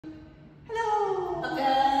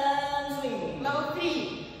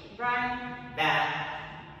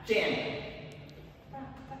Jam.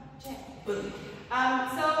 Boom.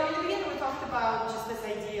 So in the beginning we talked about just this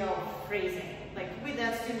idea of phrasing. Like we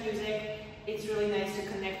dance to music, it's really nice to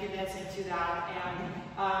connect your dancing to that,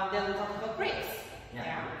 and then we talked about breaks.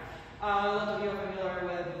 Yeah. A lot of you are familiar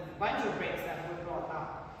with a bunch of breaks that we brought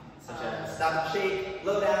up. Such as stop and shake,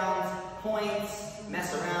 low downs, points,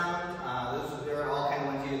 mess around. Those are all kind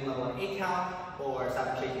of ones you do in level 1 8 count, or stop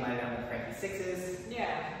and shake you might have done with Frankie 6s.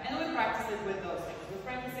 Yeah, and we practice it with those things, with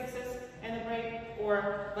Frankie 6s and a break,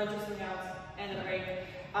 or bunch of swing outs and a break.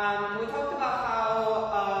 We talked about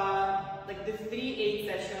how like the 3/8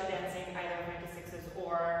 that you're dancing, either Frankie 6s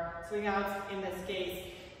or swing outs in this case,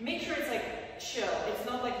 make sure it's like chill. It's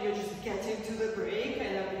not like you're just getting to the break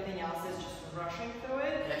and everything else is just rushing through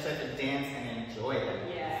it. You actually have to dance and enjoy them.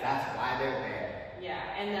 Yeah. That's why they're there. Yeah,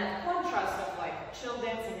 and that contrast of like chill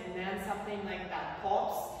dancing and then something like that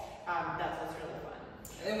pops, that's what's really fun.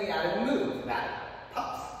 And then we added a move that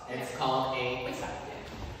pops. It's called a waist up.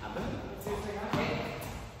 A move. Okay.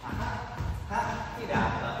 Ha ha. You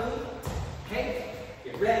got a move. Okay.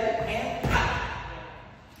 Get ready and ha.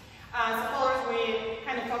 So followers, we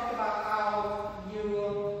kind of talked about how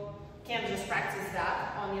you can just practice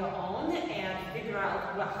that on your own and figure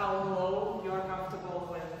out how low you're comfortable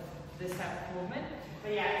with this type of movement.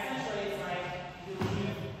 But yeah, essentially it's like you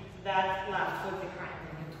leave that left foot behind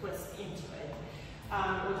and you twist into it.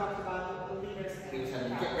 We talked about the leaders. We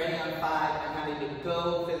said get ready on 5 and having to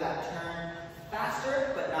go through that turn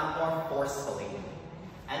faster, but not more forcefully.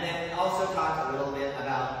 And then we also talked a little bit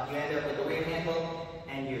about you end up with the rear handle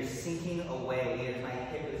and you're sinking away. My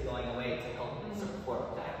hip is going away to help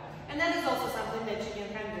support that. And that is also something that you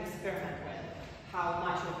can kind of experiment with. How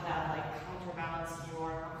much of that like counterbalance you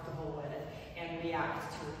are comfortable with and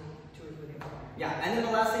react to it with your core. Yeah, and then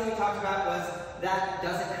the last thing we talked about was that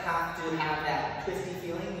doesn't have to have that twisty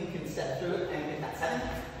feeling. You can step through it and get that 7.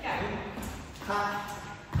 Yeah. Ha,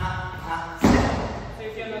 ha, ha, 7. So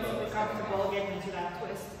if you're not super comfortable getting into that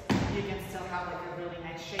twist, you can still have like a really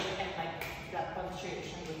nice shape and like that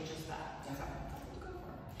punctuation with just that.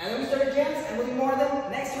 And then we started jams, and we'll do more of them